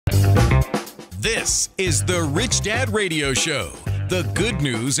This is the Rich Dad Radio Show. The good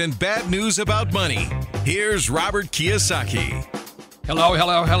news and bad news about money. Here's Robert Kiyosaki. Hello.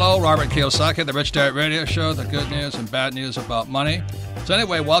 Robert Kiyosaki, the Rich Dad Radio Show, the good news and bad news about money. So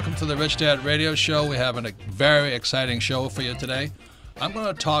anyway, welcome to the Rich Dad Radio Show. We have a very exciting show for you today. I'm going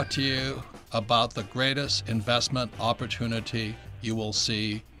to talk to you about the greatest investment opportunity you will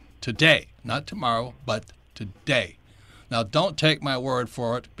see today. Not tomorrow, but today. Now, don't take my word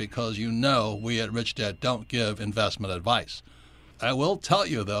for it because you know we at Rich Dad don't give investment advice. I will tell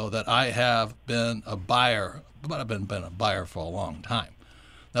you, though, that I have been a buyer, but I've been a buyer for a long time.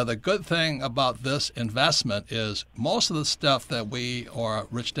 Now, the good thing about this investment is most of the stuff that we or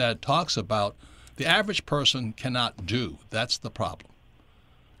Rich Dad talks about, the average person cannot do. That's the problem.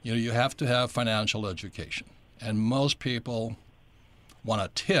 You know, you have to have financial education. And most people want a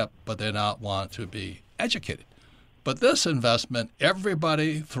tip, but they don't want to be educated. But this investment,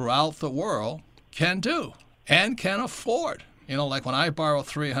 everybody throughout the world can do and can afford. You know, like when I borrowed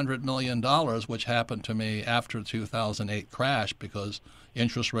 $300 million, which happened to me after the 2008 crash because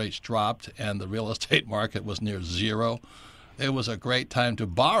interest rates dropped and the real estate market was near zero, it was a great time to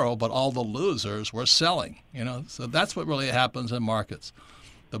borrow, but all the losers were selling. You know, so that's what really happens in markets.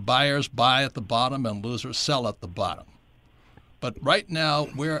 The buyers buy at the bottom and losers sell at the bottom. But right now,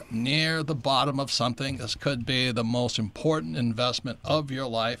 we're near the bottom of something. This could be the most important investment of your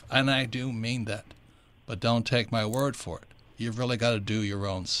life, and I do mean that. But don't take my word for it. You've really got to do your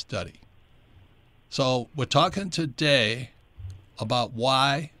own study. So we're talking today about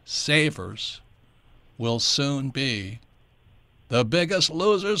why savers will soon be the biggest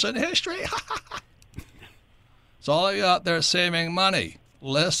losers in history. So all of you out there saving money,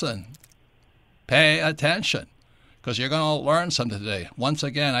 listen, pay attention. Because you're going to learn something today. Once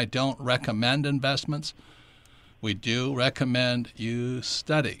again, I don't recommend investments. We do recommend you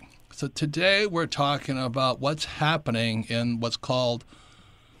study. So today we're talking about what's happening in what's called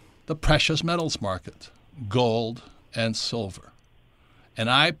the precious metals market, gold and silver. And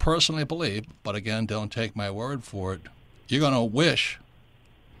I personally believe, but again, don't take my word for it, you're going to wish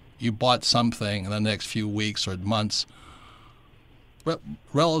you bought something in the next few weeks or months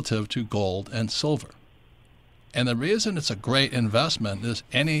relative to gold and silver. And the reason it's a great investment is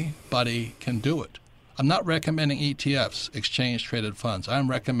anybody can do it. I'm not recommending ETFs, exchange-traded funds. I'm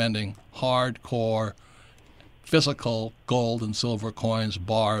recommending hardcore, physical gold and silver coins,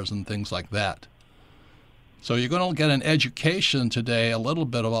 bars, and things like that. So you're going to get an education today a little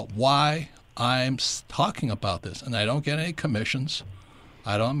bit about why I'm talking about this. And I don't get any commissions.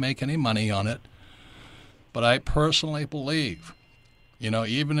 I don't make any money on it. But I personally believe, you know,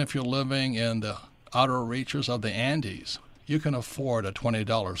 even if you're living in the outer reaches of the Andes, you can afford a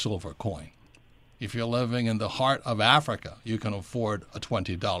 $20 silver coin. If you're living in the heart of Africa, you can afford a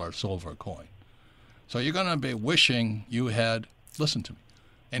 $20 silver coin. So you're going to be wishing you had listened to me.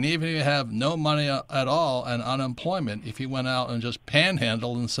 And even if you have no money at all and unemployment, if you went out and just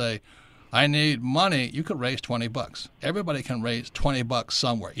panhandled and say, I need money, you could raise $20. Everybody can raise $20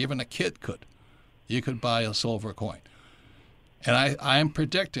 somewhere. Even a kid could. You could buy a silver coin. And I'm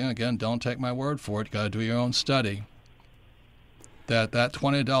predicting, again, don't take my word for it, you got to do your own study, that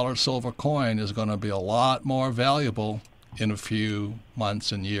 $20 silver coin is going to be a lot more valuable in a few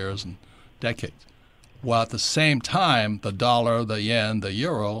months and years and decades. While at the same time, the dollar, the yen, the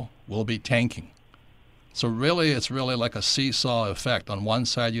euro will be tanking. So really, it's really like a seesaw effect. On one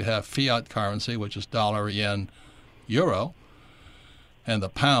side, you have fiat currency, which is dollar, yen, euro, and the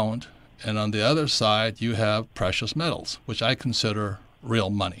pound. And on the other side, you have precious metals, which I consider real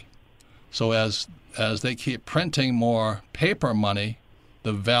money. So as they keep printing more paper money,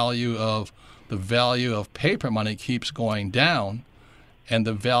 the value of paper money keeps going down, and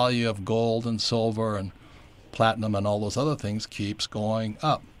the value of gold and silver and platinum and all those other things keeps going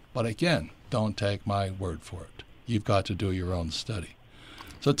up. But again, don't take my word for it. You've got to do your own study.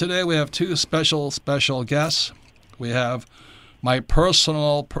 So today we have two special guests. We have my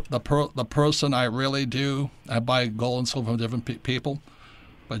personal, the person I really do, I buy gold and silver from different people.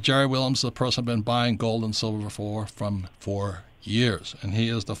 But Jerry Williams is the person I've been buying gold and silver for years. And he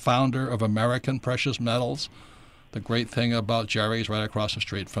is the founder of American Precious Metals. The great thing about Jerry is right across the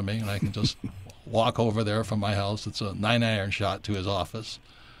street from me, and I can just walk over there from my house. It's a 9-iron shot to his office.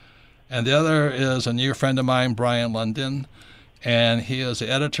 And the other is a new friend of mine, Brian London, and he is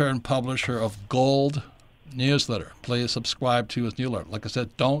the editor and publisher of Gold Newsletter. Please subscribe to his newsletter. Like I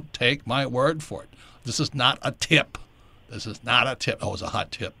said, don't take my word for it. This is not a tip. This is not a tip. Oh, it's a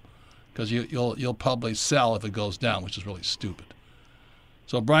hot tip, because you'll probably sell if it goes down, which is really stupid.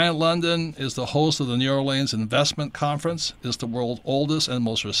 So Brian London is the host of the New Orleans Investment Conference. It's the world's oldest and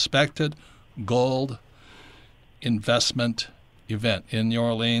most respected gold investment event in New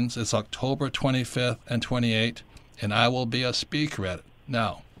Orleans. It's October 25th and 28th, and I will be a speaker at it.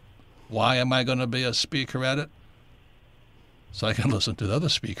 Now, why am I going to be a speaker at it? So I can listen to the other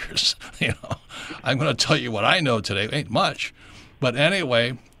speakers. I'm going to tell you what I know today. Ain't much. But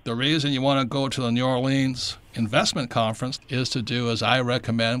anyway, the reason you want to go to the New Orleans Investment Conference is to do as I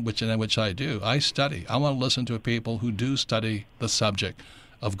recommend, which I do. I study. I want to listen to people who do study the subject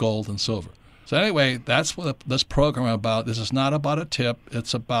of gold and silver. So anyway, that's what this program is about. This is not about a tip.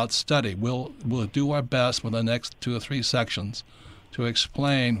 It's about study. We'll do our best with the next 2 or 3 sections to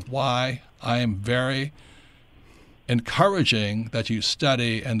explain why I am very encouraging that you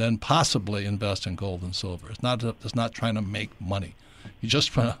study and then possibly invest in gold and silver. It's not trying to make money. You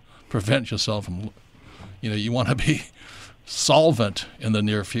just want to prevent yourself from, you want to be solvent in the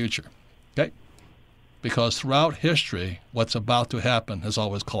near future, okay? Because throughout history, what's about to happen has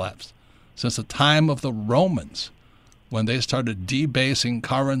always collapsed. Since the time of the Romans, when they started debasing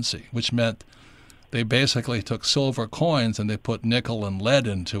currency, which meant they basically took silver coins and they put nickel and lead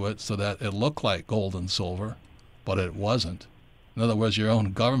into it so that it looked like gold and silver, but it wasn't. In other words, your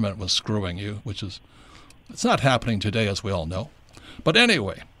own government was screwing you, it's not happening today, as we all know. But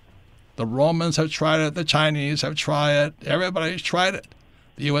anyway, the Romans have tried it, the Chinese have tried it, everybody's tried it.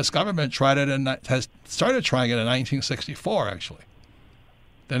 The U.S. government tried it and has started trying it in 1964, actually.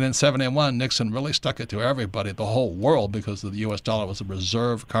 Then in 71, Nixon really stuck it to everybody, the whole world, because the U.S. dollar was the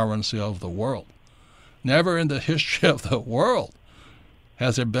reserve currency of the world. Never in the history of the world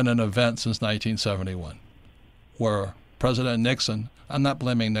has there been an event since 1971 where President Nixon, I'm not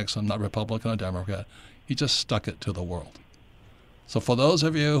blaming Nixon, I'm not Republican or Democrat, he just stuck it to the world. So for those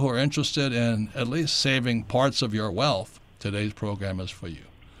of you who are interested in at least saving parts of your wealth, today's program is for you.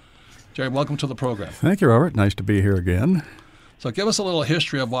 Jerry, welcome to the program. Thank you, Robert. Nice to be here again. So give us a little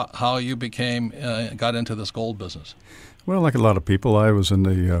history of how you got into this gold business. Well, like a lot of people, I was in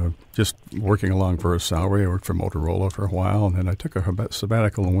the just working along for a salary. I worked for Motorola for a while, and then I took a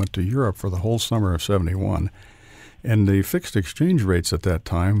sabbatical and went to Europe for the whole summer of 71. And the fixed exchange rates at that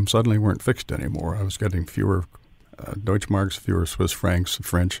time suddenly weren't fixed anymore. I was getting fewer Deutschmarks, fewer Swiss francs,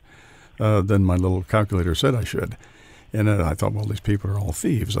 French, than my little calculator said I should. And I thought, well, these people are all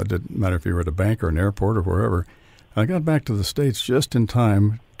thieves. It didn't matter if you were at a bank or an airport or wherever. I got back to the States just in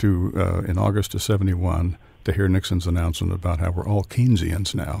time to, in August of 71, to hear Nixon's announcement about how we're all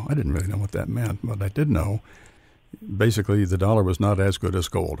Keynesians now. I didn't really know what that meant, but I did know. Basically, the dollar was not as good as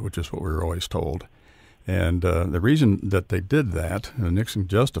gold, which is what we were always told. And the reason that they did that, and Nixon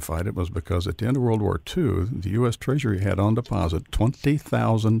justified it, was because at the end of World War II, the U.S. Treasury had on deposit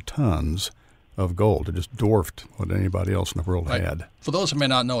 20,000 tons of gold. It just dwarfed what anybody else in the world had. For those who may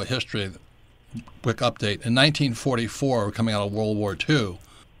not know a history, quick update. In 1944, we're coming out of World War II,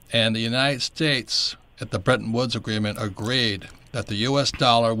 and the United States, at the Bretton Woods Agreement, agreed that the U.S.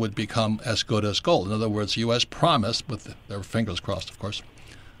 dollar would become as good as gold. In other words, the U.S. promised, with their fingers crossed, of course,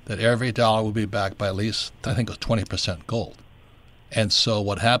 that every dollar would be backed by at least, I think it was 20% gold. And so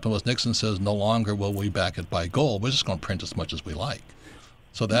what happened was Nixon says, no longer will we back it by gold. We're just going to print as much as we like.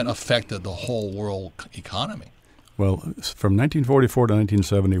 So that affected the whole world economy. Well, from 1944 to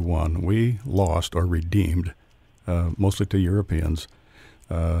 1971, we lost or redeemed, mostly to Europeans,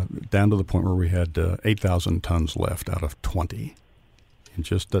 down to the point where we had 8,000 tons left out of 20 in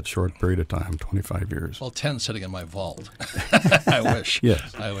just that short period of time, 25 years. Well, 10 sitting in my vault. I wish.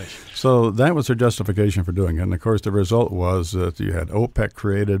 Yes. I wish. So that was their justification for doing it. And, of course, the result was that you had OPEC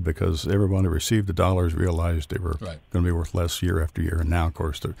created because everyone who received the dollars realized they were going to be worth less year after year. And now, of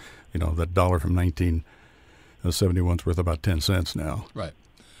course, that dollar from 1971 is worth about 10 cents now. Right.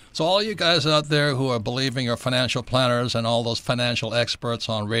 So all you guys out there who are believing your financial planners and all those financial experts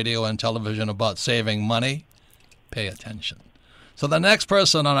on radio and television about saving money, pay attention. So the next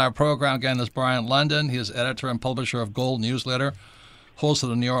person on our program, again, is Brian London. He is editor and publisher of Gold Newsletter, host of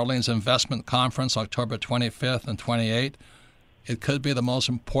the New Orleans Investment Conference, October 25th and 28th. It could be the most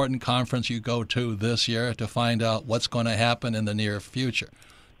important conference you go to this year to find out what's going to happen in the near future,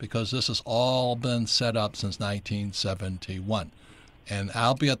 because this has all been set up since 1971. And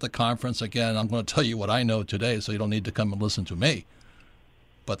I'll be at the conference again. I'm going to tell you what I know today, so you don't need to come and listen to me.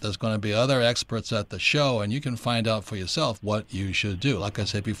 But there's going to be other experts at the show, and you can find out for yourself what you should do. Like I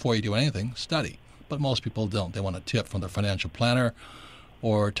said, before you do anything, study. But most people don't. They want a tip from their financial planner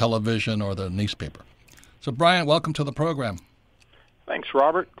or television or the newspaper. So, Brian, welcome to the program. Thanks,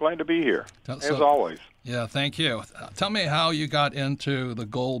 Robert. Glad to be here, as always. Yeah, thank you. Tell me how you got into the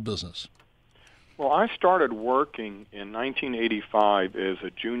gold business. Well, I started working in 1985 as a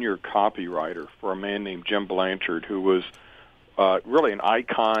junior copywriter for a man named Jim Blanchard, who was really an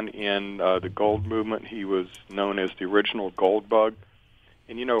icon in the gold movement. He was known as the original gold bug.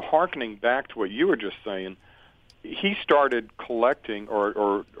 And, hearkening back to what you were just saying, he started collecting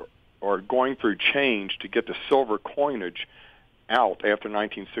or going through change to get the silver coinage out after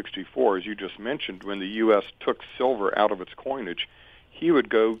 1964, as you just mentioned. When the U.S. took silver out of its coinage, he would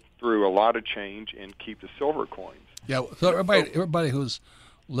go through a lot of change and keep the silver coins. Yeah, so everybody who's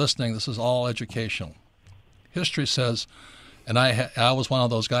listening, this is all educational. History says, and I was one of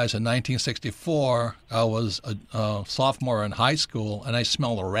those guys in 1964. I was a sophomore in high school, and I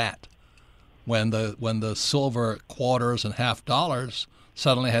smelled a rat when the silver quarters and half dollars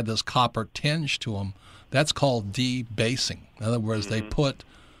suddenly had this copper tinge to them. That's called debasing. In other words, they put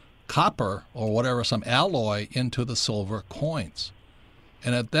copper or whatever, some alloy, into the silver coins.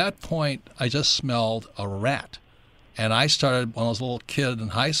 And at that point, I just smelled a rat. And I started, when I was a little kid in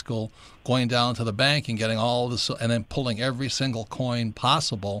high school, going down to the bank and getting all of this, and then pulling every single coin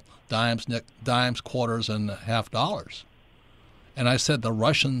possible, dimes, quarters, and half dollars. And I said the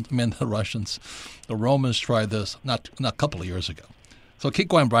Romans tried this not a couple of years ago. So keep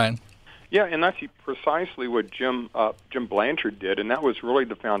going, Brian. Yeah, and that's precisely what Jim Blanchard did, and that was really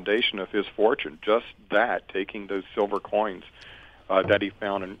the foundation of his fortune, just that, taking those silver coins that he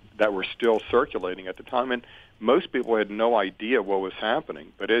found and that were still circulating at the time. And most people had no idea what was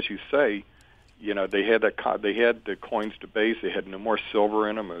happening. But as you say, they had the coins debased. They had no more silver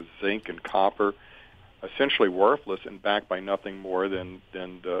in them, as zinc and copper, essentially worthless and backed by nothing more than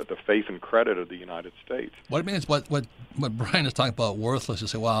the faith and credit of the United States. What it means, what Brian is talking about, worthless, you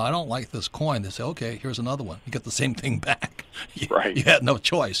say, well, I don't like this coin. They say, okay, here's another one. You get the same thing back. Right. You had no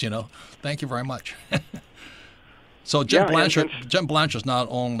choice, Thank you very much. So Jim Blanchard's not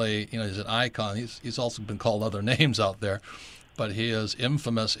only, he's an icon, he's also been called other names out there, but he is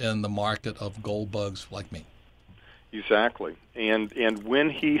infamous in the market of gold bugs like me. Exactly. And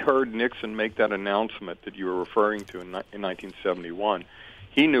when he heard Nixon make that announcement that you were referring to in 1971,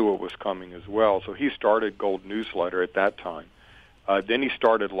 he knew what was coming as well. So he started Gold Newsletter at that time. Then he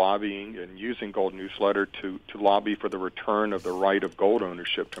started lobbying and using Gold Newsletter to lobby for the return of the right of gold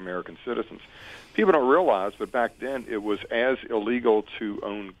ownership to American citizens. People don't realize, but back then it was as illegal to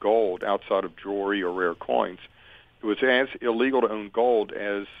own gold outside of jewelry or rare coins. It was as illegal to own gold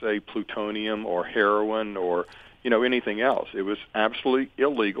as, say, plutonium or heroin or anything else. It was absolutely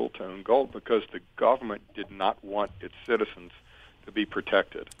illegal to own gold because the government did not want its citizens to be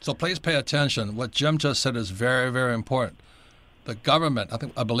protected. So please pay attention. What Jim just said is very, very important. The government,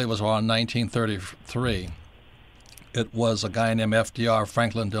 I believe it was around 1933, it was a guy named FDR,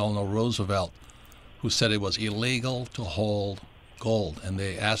 Franklin Delano Roosevelt, who said it was illegal to hold gold, and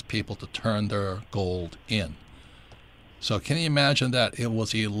they asked people to turn their gold in. So can you imagine that? It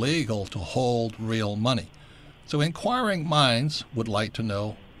was illegal to hold real money. So inquiring minds would like to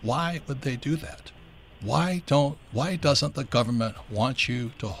know, why would they do that? Why doesn't the government want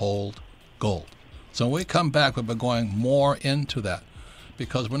you to hold gold? So when we come back, we'll be going more into that,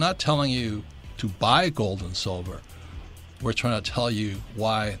 because we're not telling you to buy gold and silver. We're trying to tell you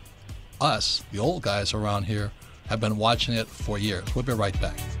why us, the old guys around here, have been watching it for years. We'll be right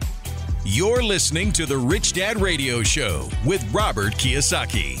back. You're listening to the Rich Dad Radio Show with Robert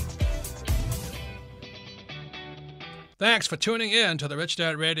Kiyosaki. Thanks for tuning in to the Rich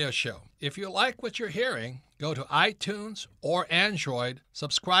Dad Radio Show. If you like what you're hearing, go to iTunes or Android,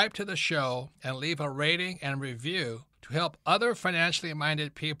 subscribe to the show, and leave a rating and review to help other financially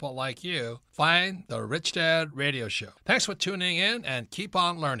minded people like you find the Rich Dad Radio Show. Thanks for tuning in, and keep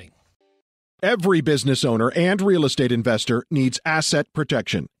on learning. Every business owner and real estate investor needs asset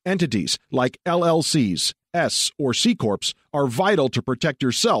protection. Entities like LLCs, S or C Corps are vital to protect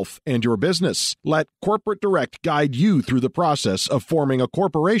yourself and your business. Let Corporate Direct guide you through the process of forming a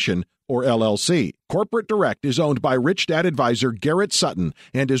corporation or LLC. Corporate Direct is owned by Rich Dad advisor Garrett Sutton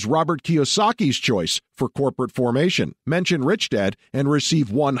and is Robert Kiyosaki's choice for corporate formation. Mention Rich Dad and receive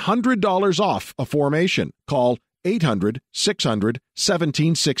 $100 off a formation. Call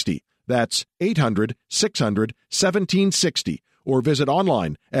 800-600-1760. That's 800-600-1760. Or visit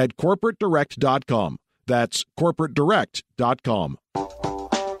online at corporatedirect.com. That's corporatedirect.com.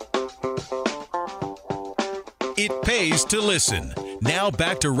 It pays to listen. Now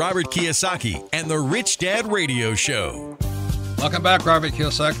back to Robert Kiyosaki and the Rich Dad Radio Show. Welcome back, Robert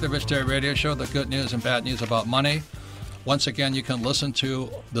Kiyosaki, the Rich Dad Radio Show, the good news and bad news about money. Once again, you can listen to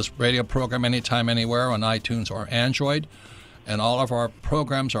this radio program anytime, anywhere on iTunes or Android. And all of our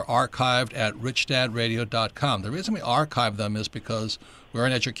programs are archived at richdadradio.com. The reason we archive them is because we're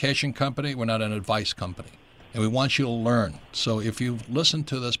an education company, we're not an advice company. And we want you to learn. So if you've listened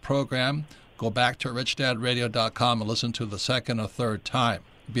to this program, Go back to richdadradio.com and listen to the second or third time.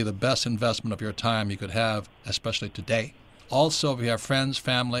 It'd be the best investment of your time you could have, especially today. Also, if you have friends,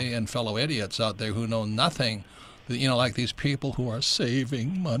 family, and fellow idiots out there who know nothing, like these people who are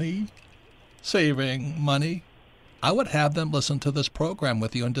saving money, I would have them listen to this program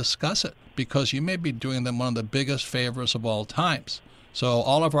with you and discuss it, because you may be doing them one of the biggest favors of all times. So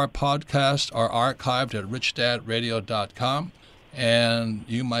all of our podcasts are archived at richdadradio.com, and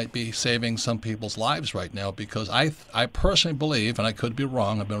you might be saving some people's lives right now, because I personally believe, and I could be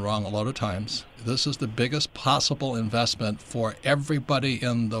wrong, I've been wrong a lot of times, this is the biggest possible investment for everybody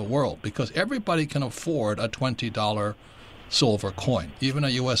in the world, because everybody can afford a $20 silver coin, even a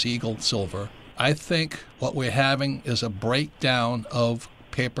U.S. Eagle silver. I think what we're having is a breakdown of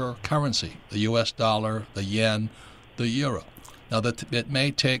paper currency, the U.S. dollar, the yen, the euro. Now, it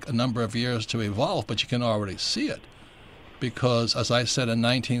may take a number of years to evolve, but you can already see it. Because, as I said, in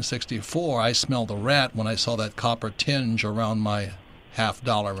 1964, I smelled a rat when I saw that copper tinge around my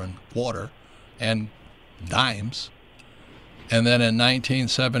 $50 and quarter and dimes. And then in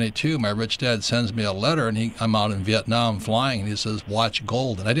 1972, my rich dad sends me a letter, and I'm out in Vietnam flying, and he says, watch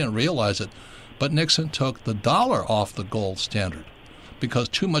gold. And I didn't realize it, but Nixon took the dollar off the gold standard because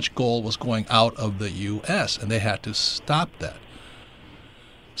too much gold was going out of the U.S., and they had to stop that.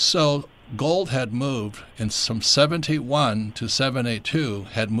 So gold had moved from 71 to 72,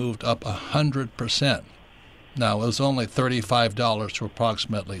 had moved up 100%. Now, it was only $35 to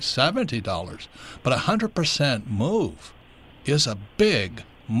approximately $70, but 100% move is a big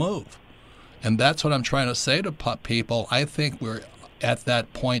move. And that's what I'm trying to say to people. I think we're at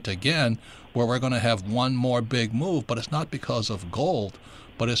that point again where we're going to have one more big move, but it's not because of gold,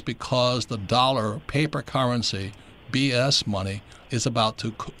 but it's because the dollar, paper currency, BS money, is about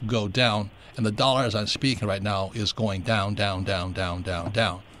to go down. And the dollar, as I'm speaking right now, is going down, down, down, down, down,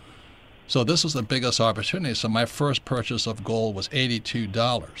 down. So this is the biggest opportunity. So my first purchase of gold was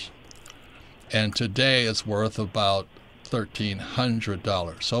 $82. And today it's worth about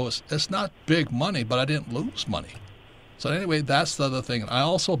 $1,300. So it's not big money, but I didn't lose money. So anyway, that's the other thing. I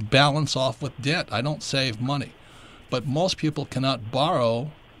also balance off with debt. I don't save money. But most people cannot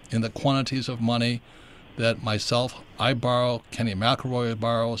borrow in the quantities of money that I borrow, Kenny McElroy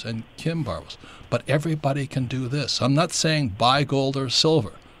borrows, and Kim borrows. But everybody can do this. I'm not saying buy gold or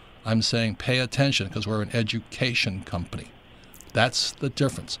silver. I'm saying pay attention, because we're an education company. That's the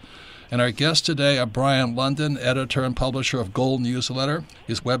difference. And our guest today are Brian London, editor and publisher of Gold Newsletter.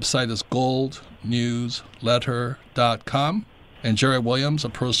 His website is goldnewsletter.com. And Jerry Williams, a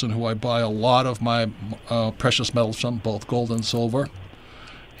person who I buy a lot of my precious metals from, both gold and silver.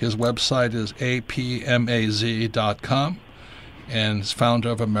 His website is apmaz.com, and is founder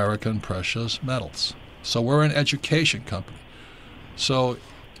of American Precious Metals. So we're an education company. So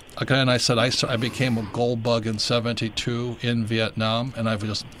again, I said I became a gold bug in 72 in Vietnam, and I've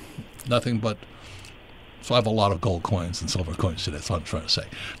just nothing but, so I have a lot of gold coins and silver coins today. That's what I'm trying to say.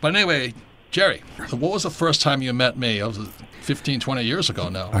 But anyway, Jerry, what was the first time you met me? It was 15, 20 years ago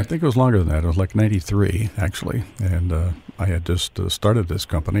now. I think it was longer than that. It was like 93, actually. And I had just started this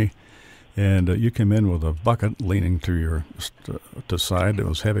company. And you came in with a bucket leaning to your side. It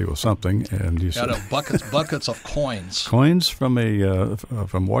was heavy with something. And you said, buckets of coins. Coins from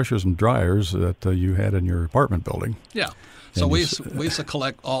washers and dryers that you had in your apartment building. Yeah. So we used to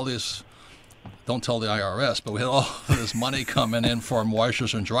collect all this, don't tell the IRS, but we had all this money coming in from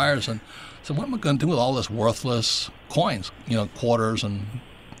washers and dryers. And so what am I going to do with all this worthless coins, quarters and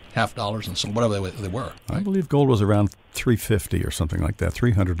 $50 and so whatever they were. I believe gold was around $350 or something like that,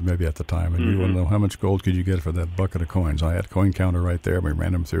 $300 maybe at the time. And you want to know how much gold could you get for that bucket of coins. I had a coin counter right there. We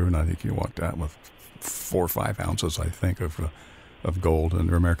ran them through, and I think you walked out with 4 or 5 ounces, I think, of gold. And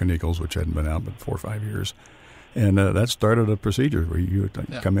American Eagles, which hadn't been out but 4 or 5 years. And that started a procedure where you would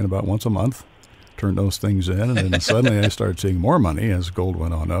come in about once a month, turn those things in, and then suddenly I started seeing more money as gold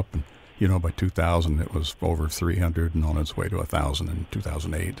went on up. And by 2000 it was over 300 and on its way to 1,000 in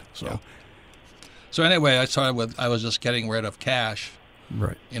 2008. So anyway, I was just getting rid of cash,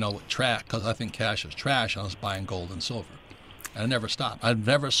 right? With trash, because I think cash is trash. I was buying gold and silver, and I never stopped. I've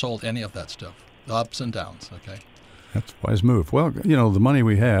never sold any of that stuff, the ups and downs. Okay. That's a wise move. Well, the money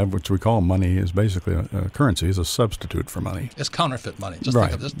we have, which we call money, is basically a currency, is a substitute for money. It's counterfeit money. Just right.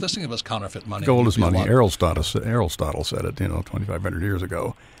 Think of it as counterfeit money. Gold is money. Aristotle said it, 2,500 years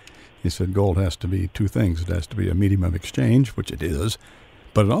ago. He said gold has to be 2 things. It has to be a medium of exchange, which it is,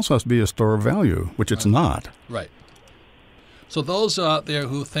 but it also has to be a store of value, which it's not. Right. So those out there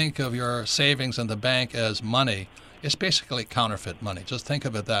who think of your savings in the bank as money, it's basically counterfeit money. Just think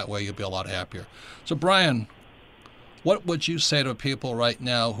of it that way. You'll be a lot happier. So, Brian, What would you say to people right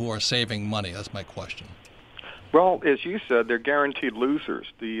now who are saving money? That's my question. Well, as you said, they're guaranteed losers.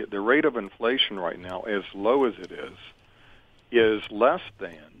 The rate of inflation right now, as low as it is less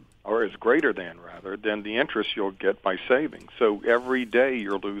than, or is greater than, rather, than the interest you'll get by saving. So every day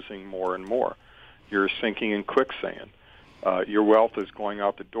you're losing more and more. You're sinking in quicksand. Your wealth is going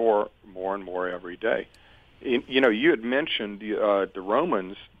out the door more and more every day. You had mentioned the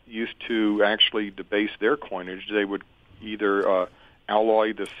Romans used to actually debase their coinage. They would either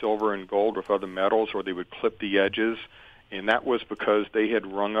alloy the silver and gold with other metals, or they would clip the edges, and that was because they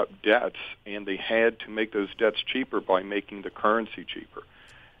had rung up debts, and they had to make those debts cheaper by making the currency cheaper.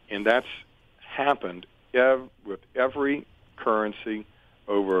 And that's happened with every currency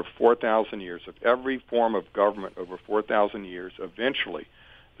over 4,000 years, of every form of government over 4,000 years. Eventually,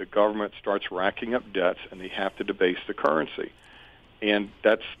 the government starts racking up debts, and they have to debase the currency. And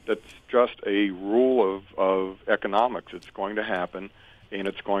that's just a rule of economics. It's going to happen, and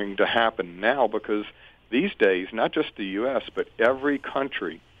it's going to happen now because these days, not just the U.S., but every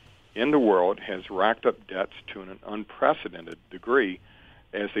country in the world has racked up debts to an unprecedented degree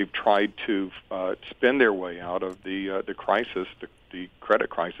as they've tried to spend their way out of the crisis, the credit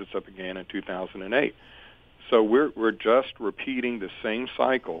crisis that began in 2008. So we're just repeating the same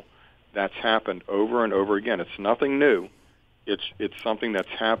cycle that's happened over and over again. It's nothing new. It's something that's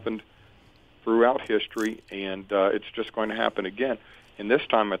happened throughout history, and it's just going to happen again. And this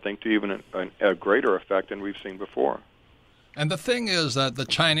time, I think, to even a greater effect than we've seen before. And the thing is that the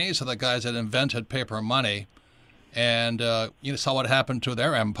Chinese are the guys that invented paper money, and you saw what happened to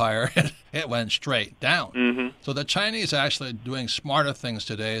their empire. It went straight down. Mm-hmm. So the Chinese are actually doing smarter things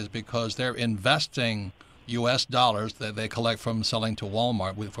today is because they're investing U.S. dollars that they collect from selling to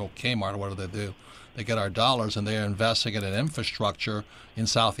Walmart, for Kmart, or whatever they do. They get our dollars, and they're investing it in infrastructure in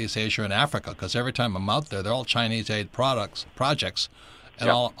Southeast Asia and Africa, because every time I'm out there, they're all Chinese aid projects, and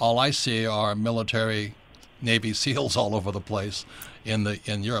yep. all I see are military Navy SEALs all over the place in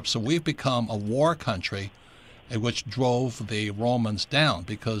Europe. So we've become a war country, which drove the Romans down,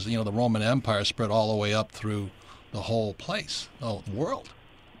 because the Roman Empire spread all the way up through the whole place, the whole world.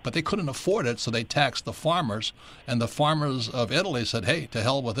 But they couldn't afford it, so they taxed the farmers, and the farmers of Italy said, hey, to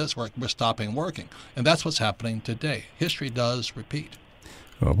hell with this, we're stopping working. And that's what's happening today. History does repeat.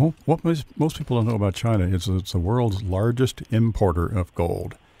 Well, what most people don't know about China is it's the world's largest importer of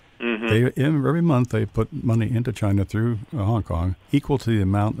gold. Mm-hmm. Every month they put money into China through Hong Kong, equal to the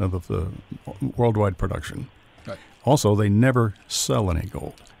amount of the worldwide production. Right. Also, they never sell any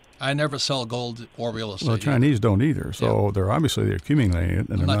gold. I never sell gold or real estate. Well, the Chinese don't either, so yeah. they're accumulating it,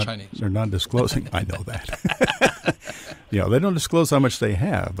 and they're not Chinese. They're not disclosing. I know that. They don't disclose how much they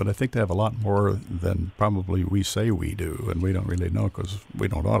have, but I think they have a lot more than probably we say we do, and we don't really know because we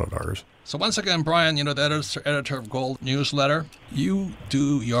don't audit ours. So once again, Brian, the editor of Gold Newsletter, you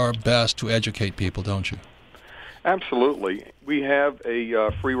do your best to educate people, don't you? Absolutely. We have a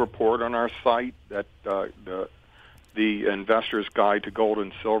free report on our site that the Investor's Guide to Gold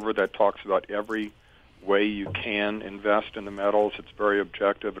and Silver that talks about every way you can invest in the metals. It's very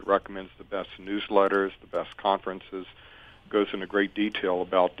objective. It recommends the best newsletters, the best conferences, goes into great detail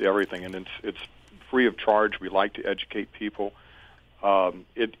about everything, and it's free of charge. We like to educate people.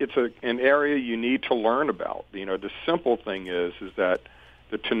 It's an area you need to learn about. The simple thing is that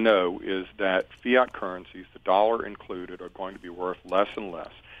to know is that fiat currencies, the dollar included, are going to be worth less and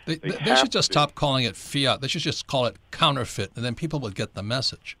less. They should just stop calling it fiat. They should just call it counterfeit, and then people would get the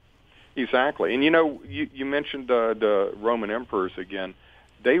message. Exactly. And you mentioned the Roman emperors again.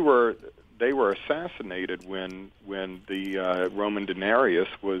 They were assassinated when the Roman denarius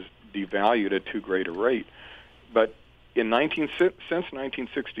was devalued at too great a rate. But since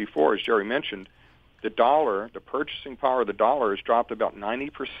 1964, as Jerry mentioned, the purchasing power of the dollar has dropped about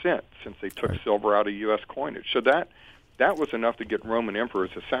 90% since they took silver out of U.S. coinage. So that was enough to get Roman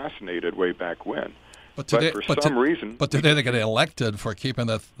emperors assassinated way back when. But today they get elected for keeping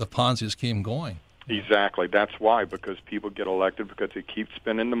the Ponzi scheme going. Exactly. That's why, because people get elected because they keep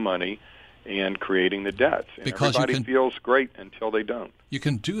spending the money and creating the debts. And because everybody feels great until they don't. You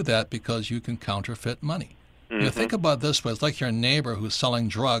can do that because you can counterfeit money. Mm-hmm. Think about it this way. It's like your neighbor who's selling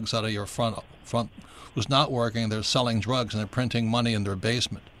drugs out of your front who's not working. They're selling drugs and they're printing money in their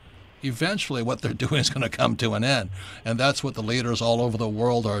basement. Eventually what they're doing is going to come to an end. And that's what the leaders all over the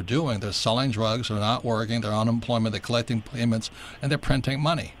world are doing. They're selling drugs, they're not working, they're unemployment, they're collecting payments, and they're printing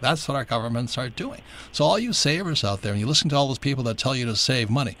money. That's what our governments are doing. So all you savers out there, and you listen to all those people that tell you to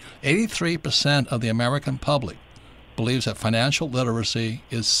save money, 83% of the American public believes that financial literacy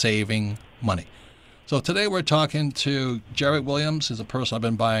is saving money. So today we're talking to Jerry Williams. He's a person I've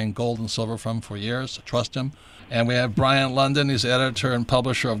been buying gold and silver from for years. I trust him. And we have Brian London. He's the editor and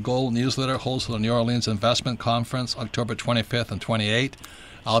publisher of Gold Newsletter, host of the New Orleans Investment Conference, October 25th and 28th.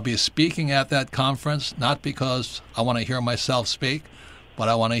 I'll be speaking at that conference, not because I want to hear myself speak, but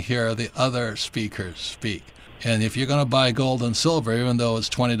I want to hear the other speakers speak. And if you're going to buy gold and silver, even though it's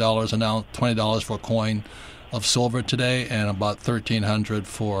 $20 an ounce, $20 for a coin of silver today and about $1,300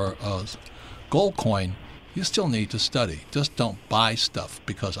 for gold coin, you still need to study. Just don't buy stuff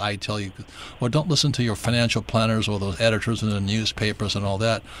because I tell you, or don't listen to your financial planners or those editors in the newspapers and all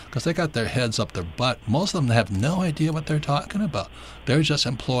that, because they got their heads up their butt. Most of them have no idea what they're talking about. They're just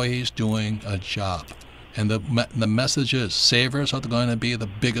employees doing a job. And the message is savers are going to be the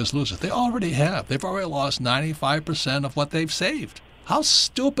biggest losers. They already have. They've already lost 95% of what they've saved. How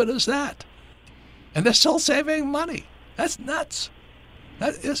stupid is that? And they're still saving money. That's nuts.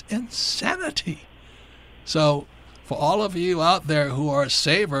 That is insanity. So for all of you out there who are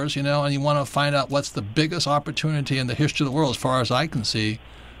savers, and you want to find out what's the biggest opportunity in the history of the world, as far as I can see,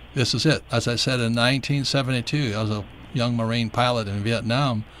 this is it. As I said, in 1972, I was a young Marine pilot in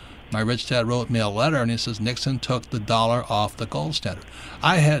Vietnam. My rich dad wrote me a letter, and he says, Nixon took the dollar off the gold standard.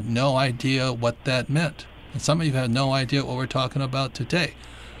 I had no idea what that meant. And some of you had no idea what we're talking about today.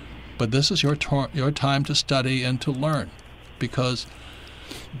 But this is your time to study and to learn, because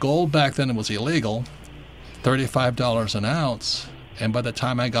gold back then was illegal, $35 an ounce, and by the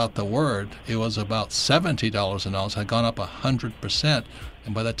time I got the word, it was about $70 an ounce. It had gone up 100%,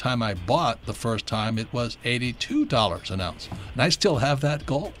 and by the time I bought the first time, it was $82 an ounce. And I still have that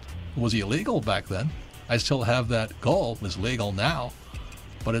gold. It was illegal back then. I still have that gold. It's legal now,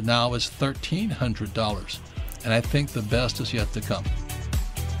 but it now is $1,300, and I think the best is yet to come.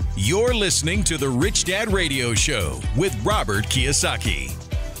 You're listening to the Rich Dad Radio Show with Robert Kiyosaki.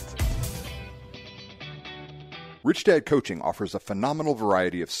 Rich Dad Coaching offers a phenomenal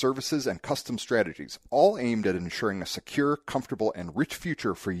variety of services and custom strategies, all aimed at ensuring a secure, comfortable, and rich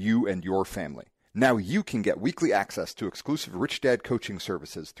future for you and your family. Now you can get weekly access to exclusive Rich Dad coaching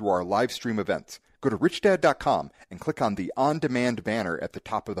services through our live stream events. Go to richdad.com and click on the On-Demand banner at the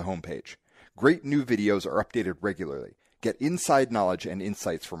top of the homepage. Great new videos are updated regularly. Get inside knowledge and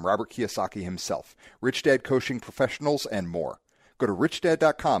insights from Robert Kiyosaki himself, Rich Dad coaching professionals, and more. Go to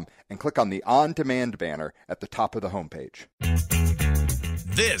richdad.com and click on the On-Demand banner at the top of the homepage.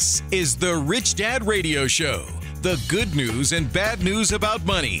 This is the Rich Dad Radio Show, the good news and bad news about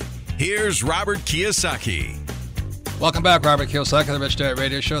money. Here's Robert Kiyosaki. Welcome back, Robert Kiyosaki, the Rich Dad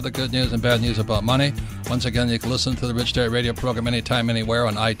Radio Show, the good news and bad news about money. Once again, you can listen to the Rich Dad Radio program anytime, anywhere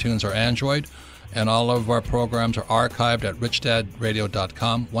on iTunes or Android. And all of our programs are archived at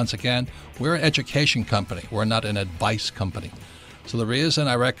richdadradio.com. Once again, we're an education company. We're not an advice company. So the reason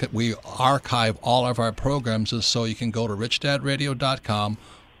we archive all of our programs is so you can go to richdadradio.com,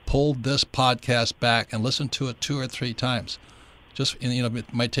 pull this podcast back, and listen to it 2 or 3 times.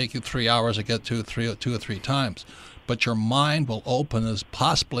 It might take you 3 hours to get to 2 or 3 times, but your mind will open as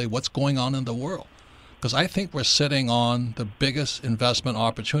possibly what's going on in the world. Because I think we're sitting on the biggest investment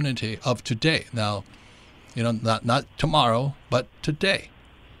opportunity of today. Now, not tomorrow, but today.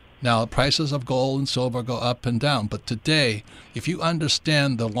 Now, prices of gold and silver go up and down, but today, if you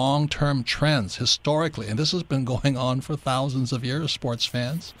understand the long-term trends historically, and this has been going on for thousands of years, sports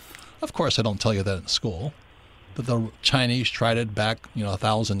fans, of course I don't tell you that in school, that the Chinese tried it back,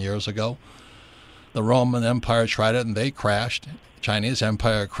 1,000 years ago. The Roman Empire tried it and they crashed. Chinese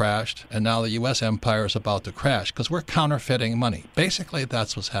empire crashed, and now the U.S. empire is about to crash because we're counterfeiting money. Basically,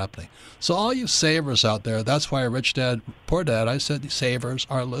 that's what's happening. So all you savers out there, that's why Rich Dad, Poor Dad, I said savers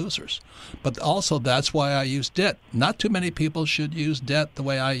are losers. But also that's why I use debt. Not too many people should use debt the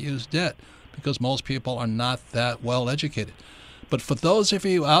way I use debt because most people are not that well educated. But for those of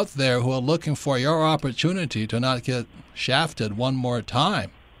you out there who are looking for your opportunity to not get shafted one more time,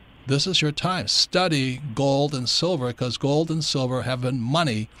 this is your time. Study gold and silver because gold and silver have been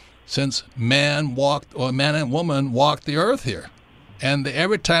money since man and woman walked the earth here. And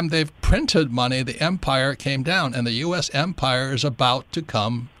every time they've printed money, the empire came down, and the U.S. empire is about to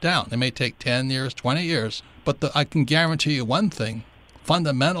come down. It may take 10 years, 20 years, but I can guarantee you one thing.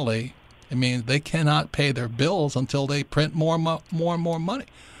 Fundamentally, they cannot pay their bills until they print more and more money.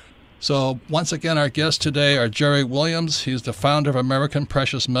 So once again, our guests today are Jerry Williams. He's the founder of American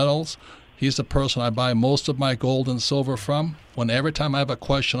Precious Metals. He's the person I buy most of my gold and silver from. Every time I have a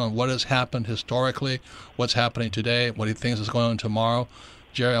question on what has happened historically, what's happening today, what he thinks is going on tomorrow,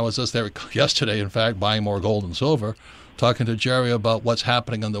 Jerry, I was just there yesterday, in fact, buying more gold and silver, talking to Jerry about what's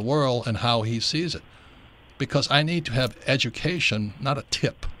happening in the world and how he sees it. Because I need to have education, not a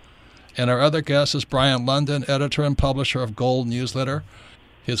tip. And our other guest is Brian London, editor and publisher of Gold Newsletter.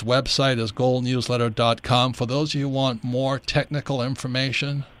 His website is goldnewsletter.com. For those of you who want more technical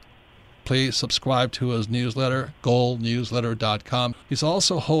information, please subscribe to his newsletter, goldnewsletter.com. He's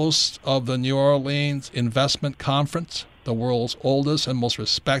also host of the New Orleans Investment Conference, the world's oldest and most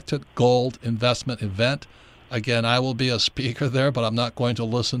respected gold investment event. Again, I will be a speaker there, but I'm not going to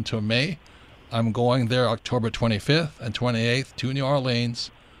listen to me. I'm going there October 25th and 28th to New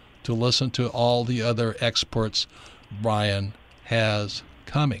Orleans to listen to all the other experts Brian has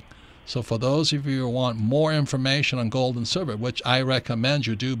coming. So for those of you who want more information on gold and silver, which I recommend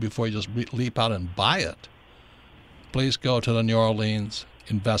you do before you just leap out and buy it, please go to the New Orleans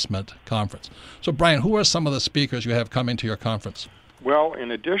Investment Conference. So Brian, who are some of the speakers you have coming to your conference? Well,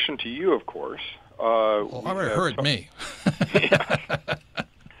 in addition to you, of course. I already heard me.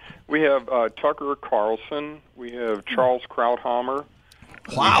 We have Tucker Carlson. We have Charles Krauthammer.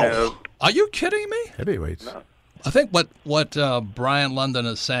 Wow. Are you kidding me? Heavyweights. No. I think what Brian London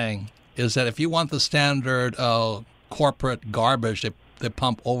is saying is that if you want the standard corporate garbage they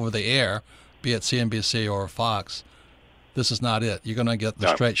pump over the air, be it CNBC or Fox, this is not it. You're going to get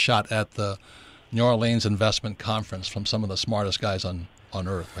the straight shot at the New Orleans Investment Conference from some of the smartest guys on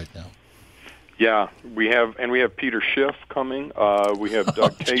earth right now. Yeah, we have Peter Schiff coming. We have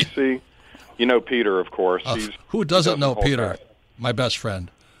Doug Casey. You know Peter, of course. Who doesn't know Peter? My best friend.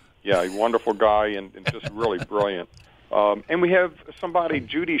 Yeah, a wonderful guy and just really brilliant. And we have somebody,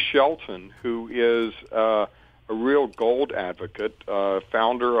 Judy Shelton, who is a real gold advocate,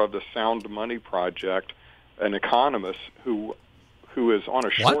 founder of the Sound Money Project, an economist who is on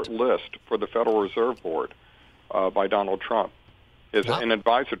a short list for the Federal Reserve Board by Donald Trump. Is an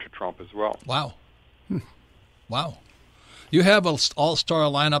advisor to Trump as well. Wow. Wow. You have an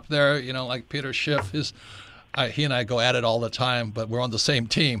all-star lineup there, like Peter Schiff. He and I go at it all the time, but we're on the same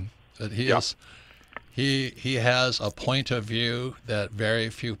team. That he has a point of view that very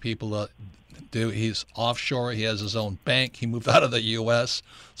few people do. He's offshore. He has his own bank. He moved out of the U.S.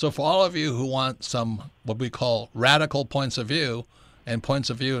 So for all of you who want some what we call radical points of view, and points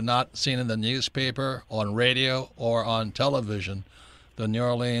of view not seen in the newspaper, on radio, or on television, the New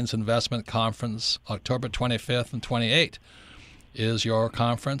Orleans Investment Conference, October 25th and 28th, is your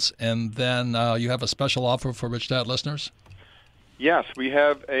conference. And then you have a special offer for Rich Dad listeners? Yes, we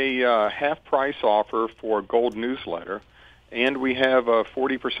have a half-price offer for Gold Newsletter, and we have a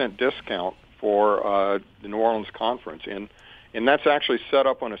 40% discount for the New Orleans Conference. And that's actually set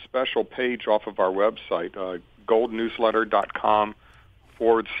up on a special page off of our website,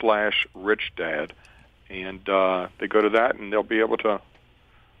 goldnewsletter.com/richdad. And they go to that, and they'll be able to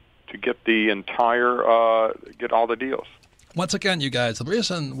get the entire, get all the deals. Once again, you guys, the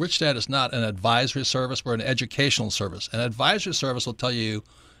reason Rich Dad is not an advisory service, we're an educational service. An advisory service will tell you,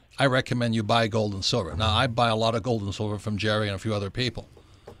 I recommend you buy gold and silver. Now, I buy a lot of gold and silver from Jerry and a few other people.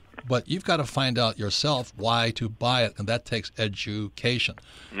 But you've got to find out yourself why to buy it, and that takes education.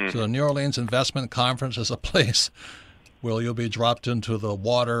 Mm-hmm. So the New Orleans Investment Conference is a place where you'll be dropped into the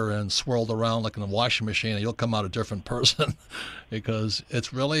water and swirled around like in a washing machine, and you'll come out a different person because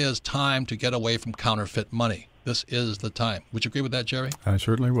it really is time to get away from counterfeit money. This is the time. Would you agree with that, Jerry? I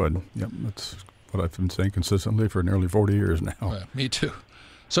certainly would. Yep, that's what I've been saying consistently for nearly 40 years now. Right, me too.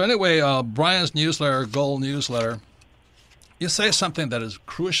 So anyway, Brian's newsletter, Gold Newsletter, you say something that is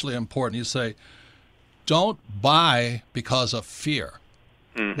crucially important. You say, don't buy because of fear.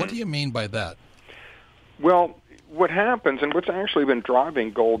 Mm-hmm. What do you mean by that? Well, what happens, and what's actually been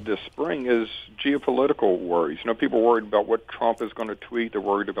driving gold this spring, is geopolitical worries. People are worried about what Trump is going to tweet. They're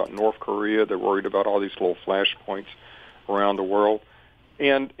worried about North Korea. They're worried about all these little flashpoints around the world.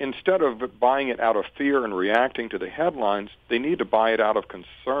 And instead of buying it out of fear and reacting to the headlines, they need to buy it out of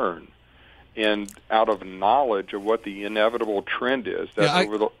concern and out of knowledge of what the inevitable trend is. I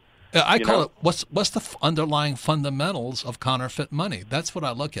call it, what's the underlying fundamentals of counterfeit money? That's what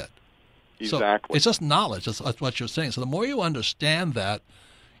I look at. Exactly. So it's just knowledge. That's what you're saying. So the more you understand that,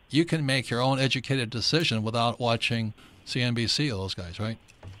 you can make your own educated decision without watching CNBC or those guys, right?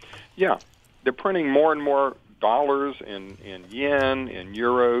 Yeah. They're printing more and more dollars and yen and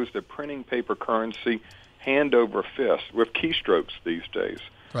euros. They're printing paper currency hand over fist with keystrokes these days.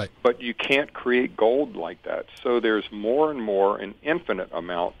 Right. But you can't create gold like that. So there's more and more, an infinite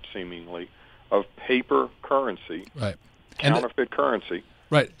amount, seemingly, of paper currency, right, counterfeit currency.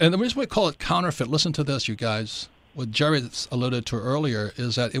 Right. And the reason we call it counterfeit, listen to this, you guys, what Jerry alluded to earlier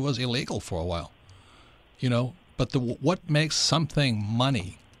is that it was illegal for a while. But what makes something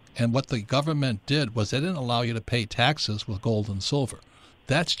money and what the government did was they didn't allow you to pay taxes with gold and silver.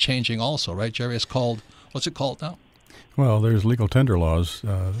 That's changing also, right, Jerry? It's called, what's it called now? Well, there's legal tender laws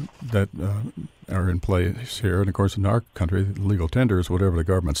that are in place here. And, of course, in our country, legal tender is whatever the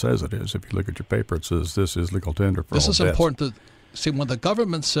government says it is. If you look at your paper, it says this is legal tender for all debts. This is important to see. When the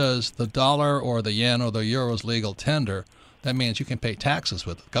government says the dollar or the yen or the euro is legal tender, that means you can pay taxes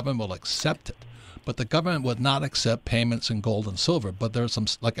with it. The government will accept it. But the government would not accept payments in gold and silver. But there's some,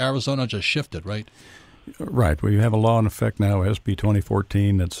 like Arizona just shifted, right? Right. We have a law in effect now, SB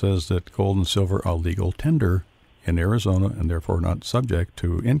 2014, that says that gold and silver are legal tender in Arizona and therefore not subject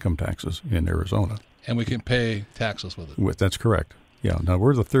to income taxes in Arizona. And we can pay taxes with it. That's correct. Yeah. Now,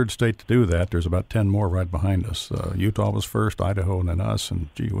 we're the third state to do that. There's about 10 more right behind us. Utah was first, Idaho, and then us, and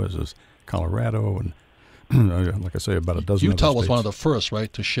gee whiz is Colorado, and like I say, about a dozen Utah other was states. one of the first,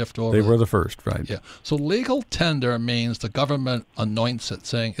 right, to shift over. They were the first, right. Yeah. So legal tender means the government anoints it,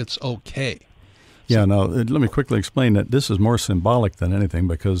 saying it's okay. Yeah, now, let me quickly explain that this is more symbolic than anything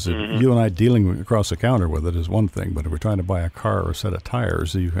because if you and I dealing across the counter with it is one thing, but if we're trying to buy a car or a set of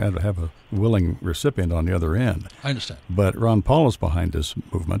tires, you have to have a willing recipient on the other end. I understand. But Ron Paul is behind this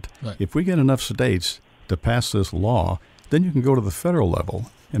movement. Right. If we get enough states to pass this law, then you can go to the federal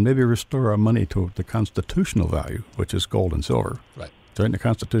level and maybe restore our money to the constitutional value, which is gold and silver. Right. It's right in the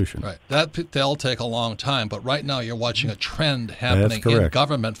Constitution. Right. That'll take a long time, but right now you're watching a trend happening in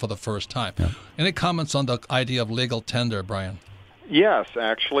government for the first time. Yeah. Any comments on the idea of legal tender, Brian? Yes,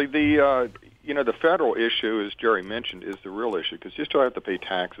 actually, the federal issue, as Jerry mentioned, is the real issue because you still have to pay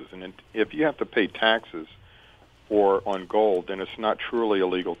taxes, and if you have to pay taxes on gold, then it's not truly a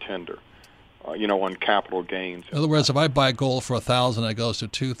legal tender. On capital gains. In other words, if I buy gold for $1,000 and it goes to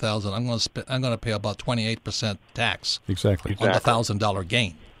 $2,000, I'm going to pay about 28% tax. Exactly. On the $1,000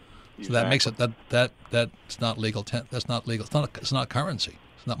 gain. So Exactly. that makes it that's not legal. That's not legal. It's not currency.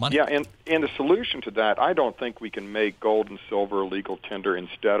 It's not money. Yeah, and the solution to that, I don't think we can make gold and silver legal tender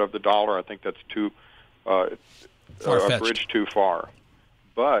instead of the dollar. I think that's too a bridge too far.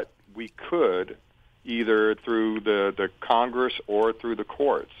 But we could either through the Congress or through the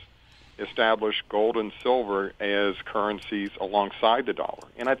courts establish gold and silver as currencies alongside the dollar.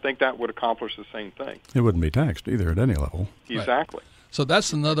 And I think that would accomplish the same thing. It wouldn't be taxed either at any level. Exactly. Right. So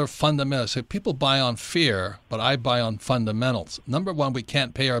that's another fundamental. So people buy on fear, but I buy on fundamentals. Number one, we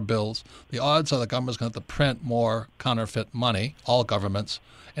can't pay our bills. The odds are the government's going to have to print more counterfeit money, all governments.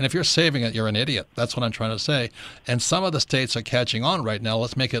 And if you're saving it, you're an idiot. That's what I'm trying to say. And some of the states are catching on right now.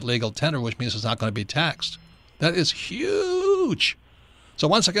 Let's make it legal tender, which means it's not going to be taxed. That is huge. So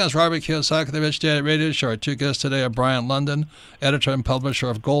once again, it's Robert Kiyosaki, the Rich Dad Radio Show. Our two guests today are Brian London, editor and publisher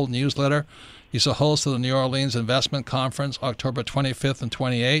of Gold Newsletter. He's the host of the New Orleans Investment Conference, October 25th and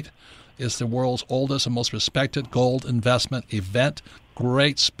 28th. It's the world's oldest and most respected gold investment event.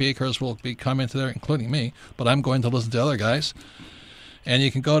 Great speakers will be coming to there, including me, but I'm going to listen to other guys. And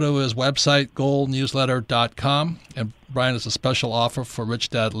you can go to his website, goldnewsletter.com. And Brian has a special offer for Rich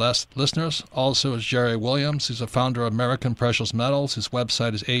Dad listeners. Also is Jerry Williams. He's the founder of American Precious Metals. His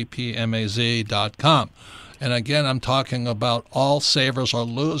website is apmaz.com. And again, I'm talking about all savers are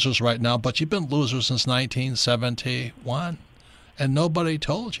losers right now, but you've been losers since 1971, and nobody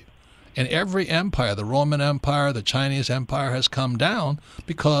told you. And every empire, the Roman Empire, the Chinese Empire, has come down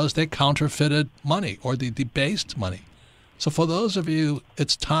because they counterfeited money or they debased money. So for those of you,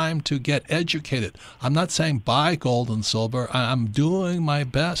 it's time to get educated. I'm not saying buy gold and silver. I'm doing my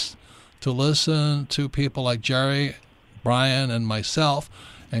best to listen to people like Jerry, Brian, and myself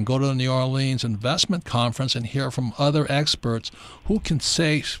and go to the New Orleans Investment Conference and hear from other experts who can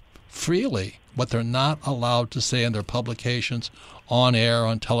say freely what they're not allowed to say in their publications, on air,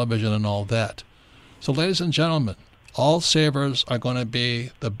 on television, and all that. So ladies and gentlemen, all savers are going to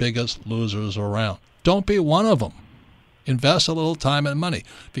be the biggest losers around. Don't be one of them. Invest a little time and money.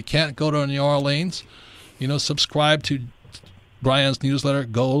 If you can't go to New Orleans, subscribe to Brian's newsletter,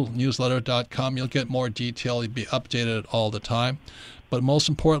 goldnewsletter.com. You'll get more detail. You'll be updated all the time. But most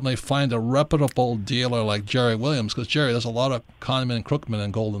importantly, find a reputable dealer like Jerry Williams, because Jerry, there's a lot of conmen and crookmen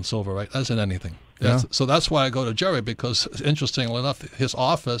in gold and silver, right? That's in anything. Yeah. So that's why I go to Jerry, because interestingly enough, his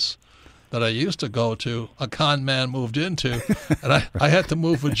office that I used to go to, a con man moved into, and I had to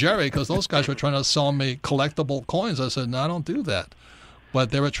move with Jerry because those guys were trying to sell me collectible coins. I said, no, I don't do that.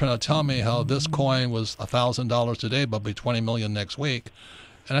 But they were trying to tell me how this coin was $1,000 today, but be $20 million next week.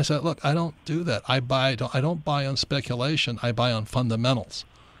 And I said, look, I don't do that. I don't buy on speculation. I buy on fundamentals.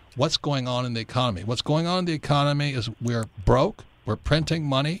 What's going on in the economy? What's going on in the economy is we're broke, we're printing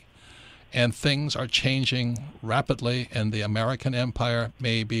money, and things are changing rapidly, and the American empire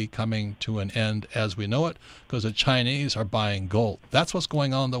may be coming to an end as we know it because the Chinese are buying gold. That's what's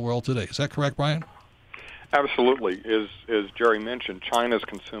going on in the world today. Is that correct, Brian? Absolutely. As Jerry mentioned, China's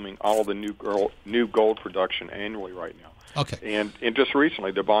consuming all the new gold production annually right now. Okay. And just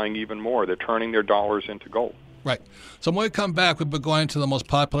recently, they're buying even more. They're turning their dollars into gold. Right. So when we come back, we'll be going to the most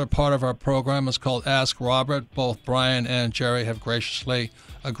popular part of our program. It's called Ask Robert. Both Brian and Jerry have graciously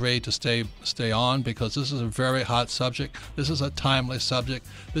agreed to stay on because this is a very hot subject. This is a timely subject.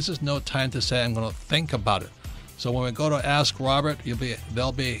 This is no time to say I'm going to think about it. So when we go to Ask Robert,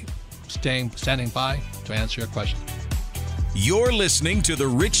 they'll be standing by to answer your question. You're listening to the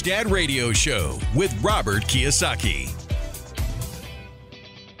Rich Dad Radio Show with Robert Kiyosaki.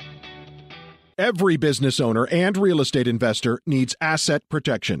 Every business owner and real estate investor needs asset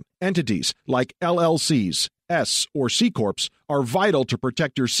protection. Entities like LLCs, S or C Corps are vital to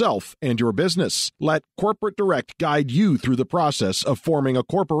protect yourself and your business. Let Corporate Direct guide you through the process of forming a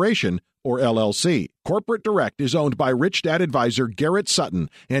corporation or LLC. Corporate Direct is owned by Rich Dad advisor Garrett Sutton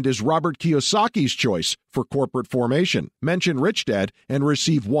and is Robert Kiyosaki's choice for corporate formation. Mention Rich Dad and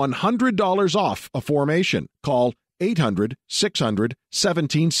receive $100 off a formation. Call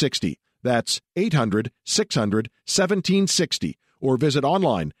 800-600-1760. That's 800-600-1760. Or visit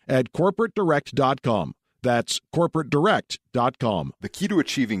online at corporatedirect.com. That's corporatedirect.com. The key to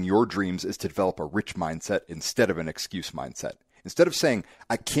achieving your dreams is to develop a rich mindset instead of an excuse mindset. Instead of saying,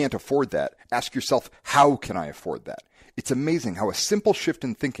 I can't afford that, ask yourself, how can I afford that? It's amazing how a simple shift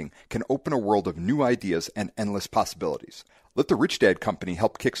in thinking can open a world of new ideas and endless possibilities. Let the Rich Dad Company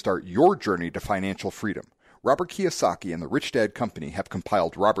help kickstart your journey to financial freedom. Robert Kiyosaki and the Rich Dad Company have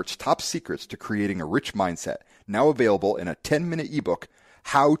compiled Robert's top secrets to creating a rich mindset, now available in a 10-minute ebook,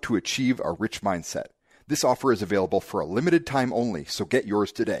 How to Achieve a Rich Mindset. This offer is available for a limited time only, so get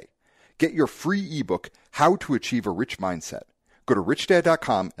yours today. Get your free ebook, How to Achieve a Rich Mindset. Go to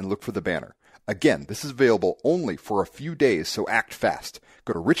richdad.com and look for the banner. Again, this is available only for a few days, so act fast.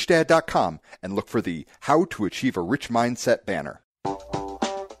 Go to richdad.com and look for the How to Achieve a Rich Mindset banner.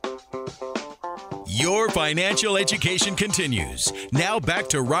 Your financial education continues. Now back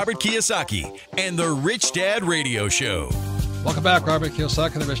to Robert Kiyosaki and the Rich Dad Radio Show. Welcome back, Robert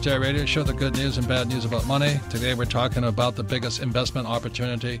Kiyosaki, the Rich Dad Radio Show, the good news and bad news about money. Today we're talking about the biggest investment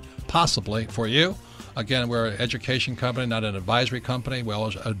opportunity possibly for you. Again, we're an education company, not an advisory company. We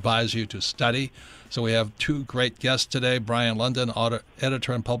always advise you to study. So we have two great guests today. Brian London,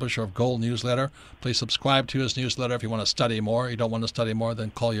 editor and publisher of Gold Newsletter. Please subscribe to his newsletter if you want to study more. You don't want to study more,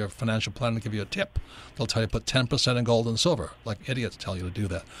 then call your financial planner and give you a tip. They'll tell you to put 10% in gold and silver, like idiots tell you to do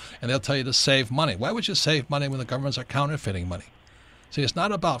that. And they'll tell you to save money. Why would you save money when the governments are counterfeiting money? See, it's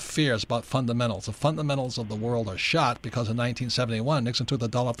not about fear, it's about fundamentals. The fundamentals of the world are shot because in 1971, Nixon took the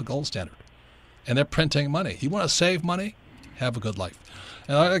dollar off the gold standard. And they're printing money. You want to save money? Have a good life.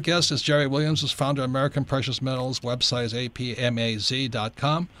 And our guest is Jerry Williams, who's founder of American Precious Metals. Website is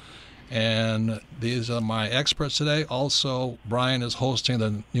apmaz.com. And these are my experts today. Also, Brian is hosting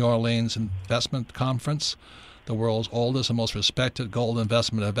the New Orleans Investment Conference, the world's oldest and most respected gold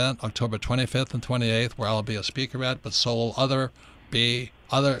investment event, October 25th and 28th, where I'll be a speaker at, but so will other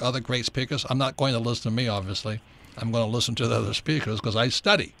great speakers. I'm not going to listen to me, obviously. I'm going to listen to the other speakers because I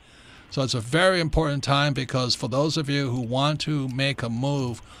study. So it's a very important time because for those of you who want to make a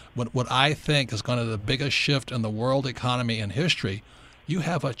move, what I think is going to be the biggest shift in the world economy in history, you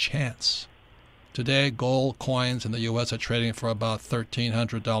have a chance. Today, gold coins in the U.S. are trading for about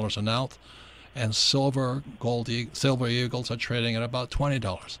 $1,300 an ounce, and silver eagles are trading at about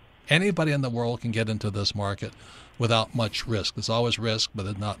 $20. Anybody in the world can get into this market without much risk. There's always risk, but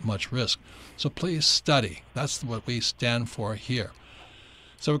there's not much risk. So please study. That's what we stand for here.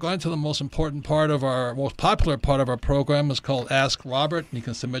 So we're going to the most important part of most popular part of our program. Is called Ask Robert. You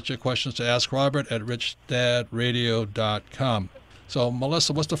can submit your questions to Ask Robert at richdadradio.com. So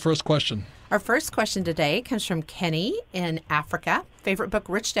Melissa, what's the first question? Our first question today comes from Kenny in Africa. Favorite book,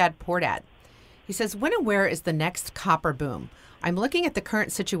 Rich Dad, Poor Dad. He says, when and where is the next copper boom? I'm looking at the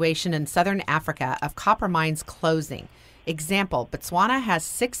current situation in southern Africa of copper mines closing. Example, Botswana has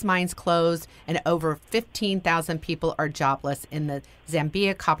 6 mines closed and over 15,000 people are jobless in the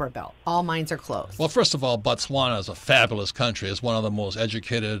Zambia copper belt. All mines are closed. Well, first of all, Botswana is a fabulous country. It's one of the most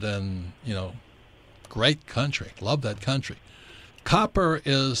educated and, great country. Love that country. Copper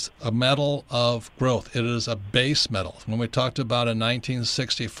is a metal of growth. It is a base metal. When we talked about in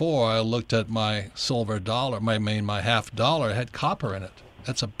 1964, I looked at my silver dollar, my half dollar, it had copper in it.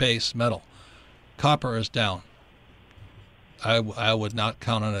 That's a base metal. Copper is down. I would not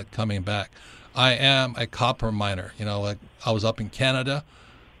count on it coming back. I am a copper miner. I was up in Canada.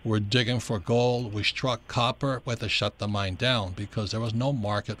 We're digging for gold. We struck copper. We had to shut the mine down because there was no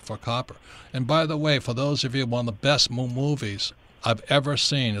market for copper. And by the way, for those of you, one of the best movies I've ever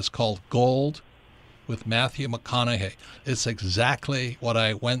seen is called Gold, with Matthew McConaughey. It's exactly what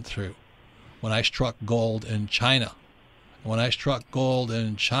I went through when I struck gold in China. When I struck gold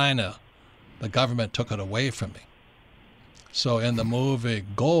in China, the government took it away from me. So in the movie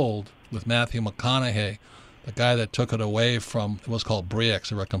Gold with Matthew McConaughey, the guy that took it away from, it was called Brinks,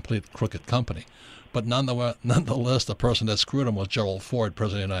 they were a complete crooked company. But nonetheless, the person that screwed him was Gerald Ford,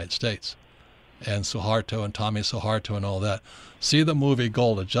 President of the United States. And Suharto and Tommy Suharto and all that. See the movie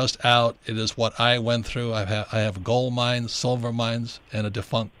Gold. It's just out. It is what I went through. I have gold mines, silver mines, and a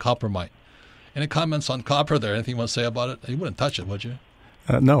defunct copper mine. Any comments on copper there? Anything you want to say about it? You wouldn't touch it, would you?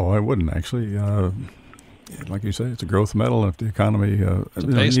 No, I wouldn't, actually. Like you say, it's a growth metal. If the economy, it's a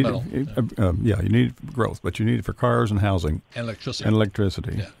base metal. You need growth, but you need it for cars and housing and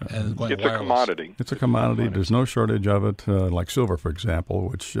electricity. Yeah. And it's a commodity. It's a commodity. There's no shortage of it. Like silver, for example,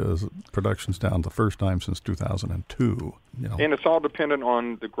 which production's down the first time since 2002. And it's all dependent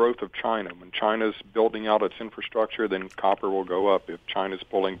on the growth of China. When China's building out its infrastructure, then copper will go up. If China's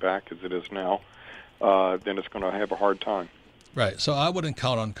pulling back, as it is now, then it's going to have a hard time. Right. So I wouldn't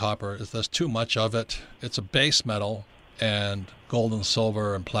count on copper. There's too much of it. It's a base metal, and gold and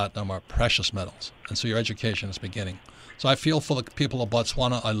silver and platinum are precious metals. And so your education is beginning. So I feel for the people of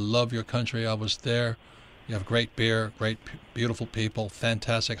Botswana. I love your country. I was there. You have great beer, great, beautiful people,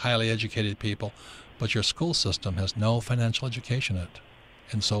 fantastic, highly educated people. But your school system has no financial education in it.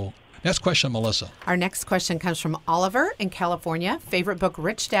 And so, next question, Melissa. Our next question comes from Oliver in California. Favorite book,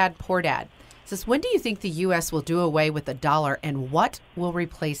 Rich Dad, Poor Dad. Says, when do you think the U.S. will do away with the dollar, and what will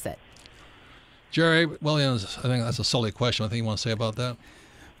replace it? Jerry Williams, I think that's a silly question. Anything you want to say about that?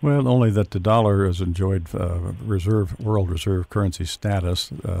 Well, only that the dollar has enjoyed world reserve currency status.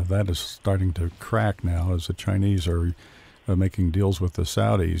 That is starting to crack now as the Chinese are making deals with the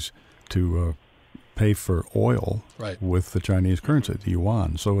Saudis to pay for oil with the Chinese currency, the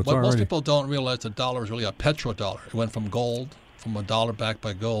yuan. So it's already. Most people don't realize the dollar is really a petrodollar. It went from gold, from a dollar backed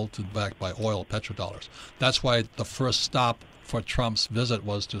by gold to backed by oil, petrodollars. That's why the first stop for Trump's visit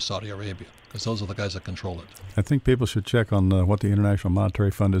was to Saudi Arabia, because those are the guys that control it. I think people should check on what the International Monetary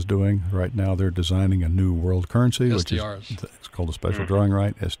Fund is doing. Right now they're designing a new world currency, SDRs. which is it's called a special drawing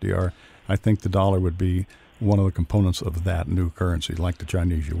right, SDR. I think the dollar would be one of the components of that new currency, like the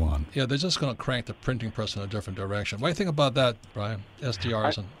Chinese yuan. Yeah, they're just going to crank the printing press in a different direction. What do you think about that, Brian?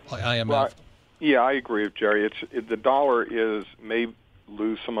 SDRs and IMF? Well, yeah, I agree with Jerry. The dollar may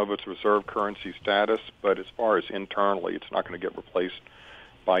lose some of its reserve currency status, but as far as internally, it's not going to get replaced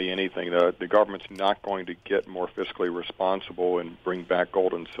by anything. The government's not going to get more fiscally responsible and bring back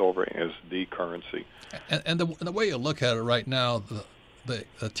gold and silver as the currency. And the way you look at it right now, the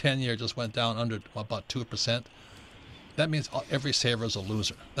 10-year just went down under about 2%. That means every saver is a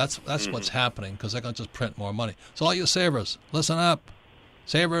loser. That's what's happening, because they're going to just print more money. So all you savers, listen up.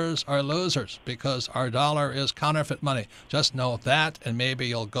 Savers are losers because our dollar is counterfeit money. Just know that, and maybe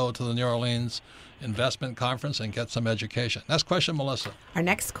you'll go to the New Orleans Investment Conference and get some education. Next question, Melissa. Our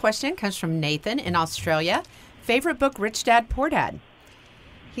next question comes from Nathan in Australia. Favorite book, Rich Dad, Poor Dad.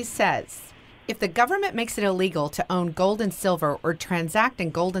 He says, if the government makes it illegal to own gold and silver or transact in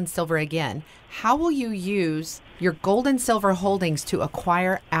gold and silver again, how will you use your gold and silver holdings to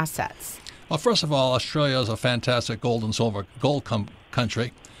acquire assets? Well, first of all, Australia is a fantastic gold and silver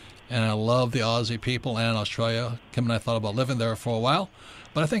country, and I love the Aussie people and Australia. Kim and I thought about living there for a while,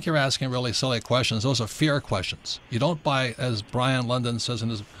 but I think you're asking really silly questions. Those are fear questions. You don't buy, as Brian London says in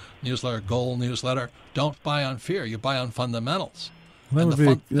his newsletter, Gold Newsletter, don't buy on fear. You buy on fundamentals. And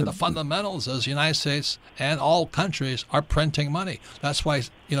the fundamentals is the United States and all countries are printing money. That's why,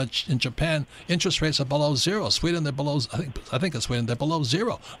 in Japan, interest rates are below zero. Sweden, they're below, I think in Sweden, they're below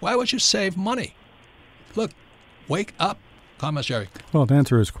zero. Why would you save money? Look, wake up. Comments, Jerry? Well, to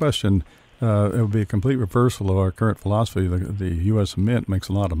answer his question, it would be a complete reversal of our current philosophy. The U.S. Mint makes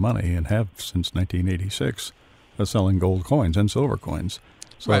a lot of money and have since 1986 selling gold coins and silver coins.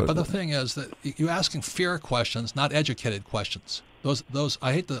 So, right, but the thing is that you're asking fear questions, not educated questions. Those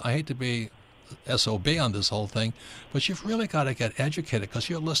I hate to be SOB on this whole thing, but you've really got to get educated because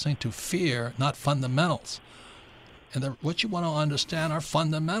you're listening to fear, not fundamentals. And what you want to understand are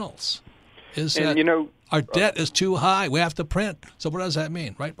fundamentals. Our debt is too high. We have to print. So what does that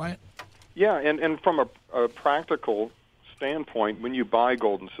mean, right, Brian? Yeah, and from a practical standpoint, when you buy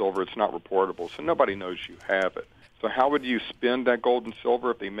gold and silver, it's not reportable, so nobody knows you have it. So how would you spend that gold and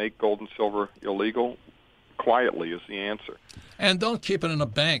silver if they make gold and silver illegal? Quietly is the answer. And don't keep it in a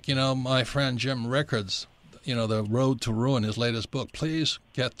bank. My friend Jim Rickards, The Road to Ruin, his latest book. Please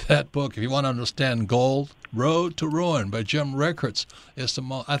get that book if you want to understand gold. Road to Ruin by Jim Rickards is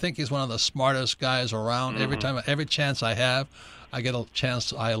I think he's one of the smartest guys around. Every chance I have, I get a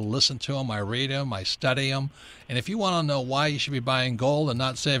chance. I listen to him, I read him, I study him. And if you want to know why you should be buying gold and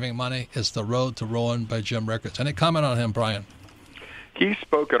not saving money, it's The Road to Ruin by Jim Rickards. Any comment on him, Brian? He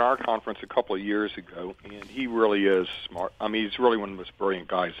spoke at our conference a couple of years ago, and he really is smart. I mean, he's really one of the most brilliant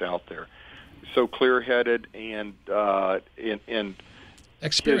guys out there. So clear-headed and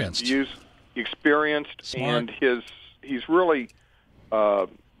experienced. Experienced, smart. And he's really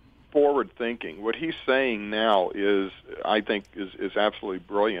forward-thinking. What he's saying now is, I think, is absolutely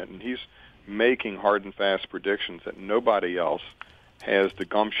brilliant, and he's making hard and fast predictions that nobody else has the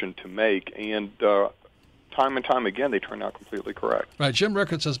gumption to make, and time and time again, they turn out completely correct. Right. Jim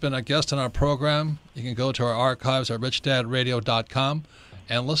Rickards has been a guest on our program. You can go to our archives at richdadradio.com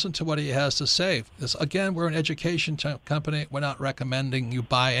and listen to what he has to say. Again, we're an education company. We're not recommending you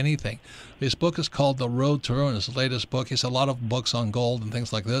buy anything. His book is called The Road to Ruin, his latest book. He's a lot of books on gold and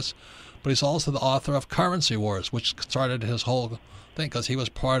things like this. But he's also the author of Currency Wars, which started his whole thing because he was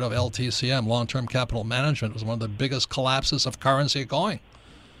part of LTCM, Long-Term Capital Management. It was one of the biggest collapses of currency going.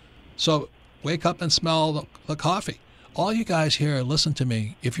 So wake up and smell the coffee. All you guys here, listen to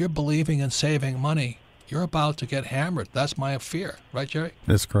me. If you're believing in saving money, you're about to get hammered. That's my fear. Right, Jerry?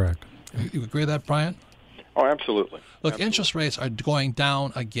 That's correct. You agree with that, Brian? Oh, absolutely. Look, Absolutely. Interest rates are going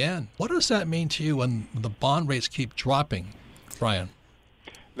down again. What does that mean to you when the bond rates keep dropping, Brian?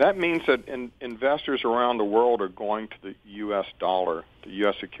 That means that investors around the world are going to the U.S. dollar, the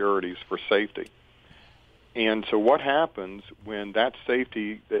U.S. securities, for safety. And so what happens when that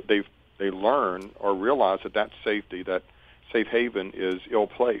safety, that they learn or realize that safety, that safe haven, is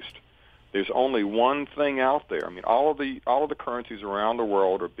ill-placed? There's only one thing out there. I mean, all of the currencies around the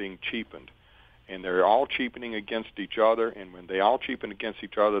world are being cheapened, and they're all cheapening against each other. And when they all cheapen against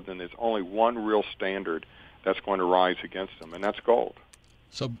each other, then there's only one real standard that's going to rise against them, and that's gold.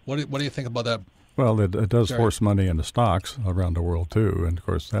 So what do you think about that? Well, it does force money into stocks around the world too, and of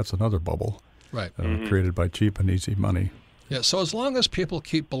course that's another bubble, right? Created by cheap and easy money. Yeah. So as long as people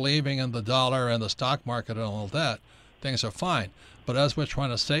keep believing in the dollar and the stock market and all that, things are fine. But as we're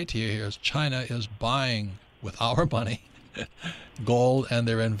trying to say to you here, is China is buying with our money gold, and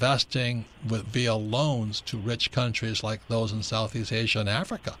they're investing via loans to rich countries like those in Southeast Asia and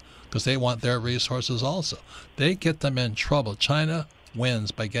Africa because they want their resources also. They get them in trouble. China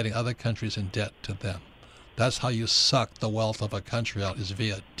wins by getting other countries in debt to them. That's how you suck the wealth of a country out, is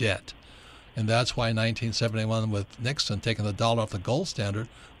via debt. And that's why 1971 with Nixon taking the dollar off the gold standard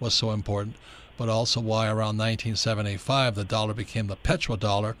was so important, but also why around 1975 the dollar became the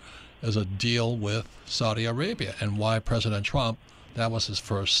petrodollar as a deal with Saudi Arabia, and why President Trump, that was his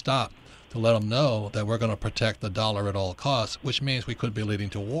first stop, to let them know that we're going to protect the dollar at all costs, which means we could be leading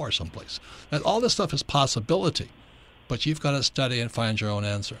to war someplace. And all this stuff is possibility, but you've got to study and find your own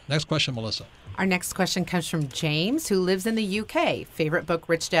answer. Next question, Melissa. Our next question comes from James, who lives in the UK. Favorite book,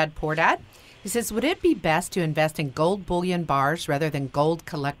 Rich Dad, Poor Dad. He says, would it be best to invest in gold bullion bars rather than gold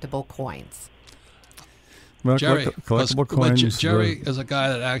collectible coins? Well, Jerry, collectible coins. Jerry is a guy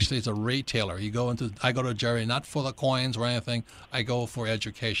that actually is a retailer. I go to Jerry not for the coins or anything. I go for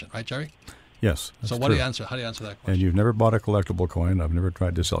education, right, Jerry? Yes. So what do you answer? How do you answer that question? And you've never bought a collectible coin. I've never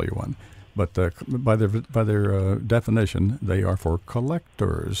tried to sell you one, but by their definition, they are for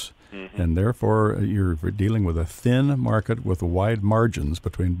collectors, and therefore you're dealing with a thin market with wide margins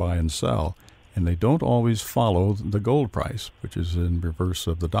between buy and sell. And they don't always follow the gold price, which is in reverse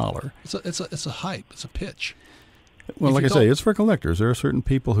of the dollar. It's a hype. It's a pitch. Well, like I say, it's for collectors. There are certain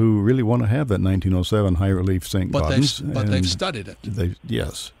people who really want to have that 1907 high relief zinc buttons. But they've studied it.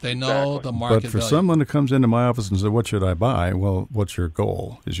 Yes. They know the market But for value. someone who comes into my office and says, what should I buy? Well, what's your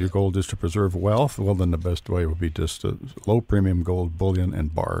goal? Is your goal just to preserve wealth? Well, then the best way would be just low premium gold bullion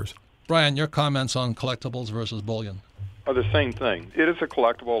and bars. Brian, your comments on collectibles versus bullion. Are the same thing. It is a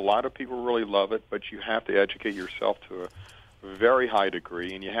collectible. A lot of people really love it, but you have to educate yourself to a very high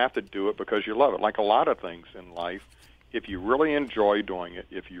degree, and you have to do it because you love it. Like a lot of things in life, if you really enjoy doing it,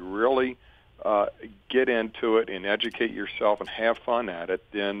 if you really get into it and educate yourself and have fun at it,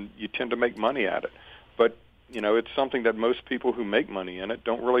 then you tend to make money at it. But, it's something that most people who make money in it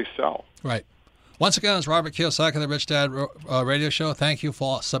don't really sell. Right. Once again, it's Robert Kiyosaki of the Rich Dad Radio Show. Thank you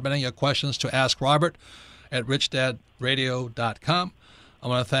for submitting your questions to Ask Robert at richdadradio.com. I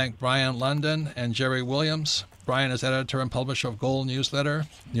want to thank Brian London and Jerry Williams. Brian is editor and publisher of Gold Newsletter,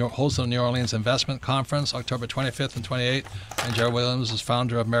 host of the New Orleans Investment Conference, October 25th and 28th. And Jerry Williams is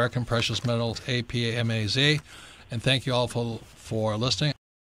founder of American Precious Metals, APMAZ. And thank you all for listening.